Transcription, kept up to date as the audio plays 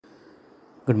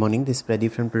Good morning, this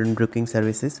Pradeep from prudent broking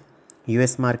services.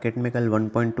 US market में कल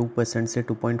 1.2% से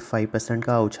 2.5%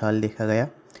 का उछाल देखा गया।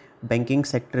 बैंकिंग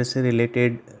सेक्टर से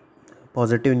रिलेटेड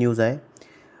पॉजिटिव न्यूज़ आए।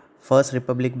 फर्स्ट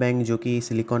रिपब्लिक बैंक, जो कि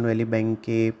सिलिकॉन वैली बैंक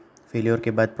के फेलियर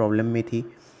के बाद प्रॉब्लम में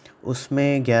थी,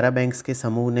 उसमें 11 बैंक्स के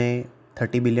समूह ने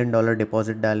 $30 बिलियन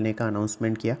डिपॉजिट डालने का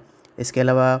अनाउंसमेंट किया। इसके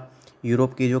अलावा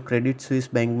यूरोप की जो क्रेडिट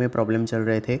स्विस बैंक में प्रॉब्लम चल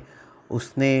रहे थे,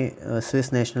 उसने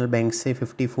स्विस नेशनल बैंक से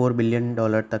 $54 बिलियन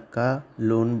तक का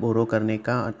लोन बोरो करने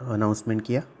का अनाउंसमेंट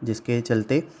किया, जिसके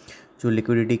चलते जो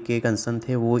लिक्विडिटी के कंसर्न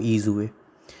थे वो ईज़ हुए।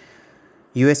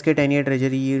 यूएस के 10 year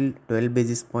treasury yield 12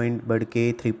 basis point बढ़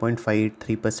के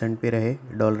 3.53% पे रहे।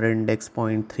 डॉलर इंडेक्स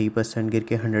 0.3% गिर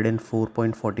के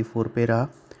 104.44 पे रहा।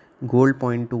 गोल्ड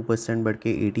 0.2% बढ़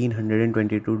के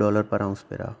 $1,822 पर आउंस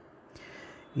पे रहा।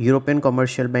 यूरोपियन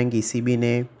कमर्शियल बैंक ईसीबी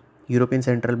ने यूरोपियन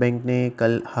सेंट्रल बैंक ने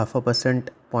कल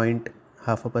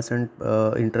 0.5%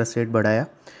 इंटरेस्ट रेट बढ़ाया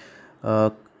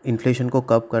इन्फ्लेशन को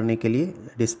कब करने के लिए,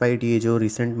 डिस्पाइट ये जो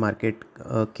रिसेंट मार्केट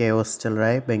केओस चल रहा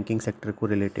है बैंकिंग सेक्टर को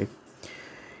रिलेटेड।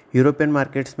 यूरोपियन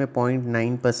मार्केट्स में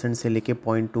 0.9% से लेके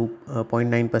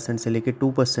 0.9% से लेके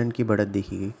 2% की बढ़त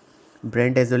देखी गई।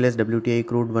 Brent as well as WTI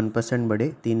crude 1%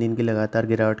 बढ़े। 3 दिन की लगातार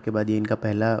गिरावट के बाद ये इनका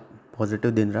पहला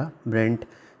पॉजिटिव दिन रहा। ब्रेंट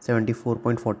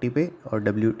 74.40 पे और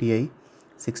WTI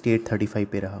 68.35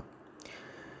 पे रहा।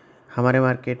 हमारे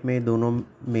मार्केट में दोनों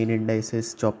मेन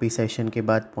इंडाइसेस 24 सेशन के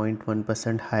बाद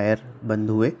 0.1% हायर बंद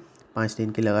हुए। 5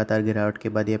 दिन की लगातार गिरावट के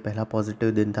बाद यह पहला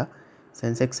पॉजिटिव दिन था।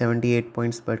 सेंसेक्स 78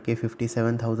 पॉइंट्स बढ़ के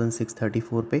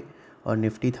 57,634 पे और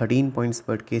निफ्टी 13 पॉइंट्स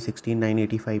बढ़ के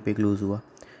 16,985 पे क्लोज हुआ।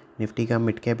 निफ्टी का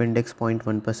मिड कैप इंडेक्स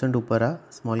 0.1% ऊपर रहा।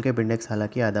 स्मॉल कैप इंडेक्स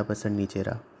हालांकि आधा % नीचे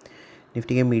रहा।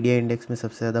 निफ्टी के मीडिया इंडेक्स में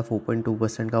सबसे ज़्यादा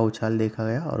 4.2% का उछाल देखा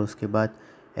गया और उसके बाद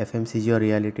FMCG और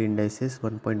रियलिटी इंडाइसेस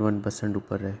 1.1%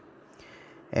 ऊपर रहे।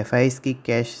 FIs की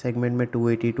कैश सेगमेंट में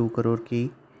 282 करोड़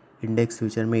की, इंडेक्स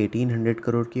फ्यूचर में 1800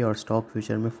 करोड़ की और स्टॉक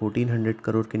फ्यूचर में 1400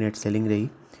 करोड़ की नेट सेलिंग रही।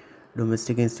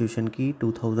 डोमेस्टिक इंस्टीट्यूशन की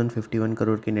 2051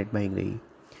 करोड़ की नेट बाइंग रही।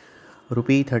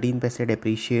 रुपी 13 पैसे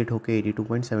डेप्रीशिएट होकर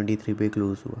 82.73 पे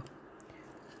क्लोज हुआ।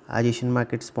 आज एशियन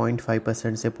मार्केट्स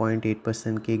 0.5% से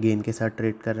 0.8% के गेन के साथ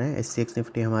ट्रेड कर रहे हैं। SCX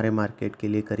निफ्टी हमारे मार्केट के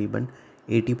लिए करीबन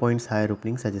 80 पॉइंट्स हायर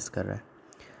ओपनिंग सजेस्ट कर रहा है।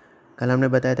 कल हमने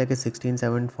बताया था कि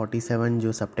 16,747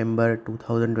 जो सितंबर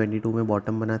 2022 में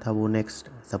बॉटम बना था वो नेक्स्ट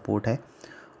सपोर्ट है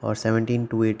और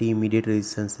 17,280 इमीडिएट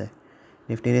रेजिस्टेंस है।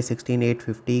 निफ्टी ने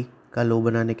 16,850 का लो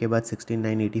बनाने के बाद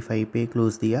 16,985 पे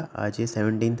क्लोज दिया। आज ये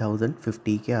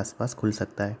 17,050 के आसपास खुल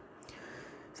सकता है।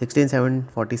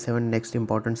 16,747 नेक्स्ट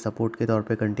इंपॉर्टेंट सपोर्ट के तौर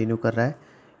पे कंटिन्यू कर रहा है।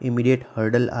 इमीडिएट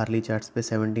हर्डल आर्ली चार्ट्स पे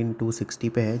 17,260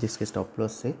 पे है, जिसके स्टॉप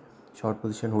लॉस से शॉर्ट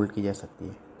पोजीशन होल्ड की जा सकती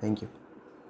है। Thank you.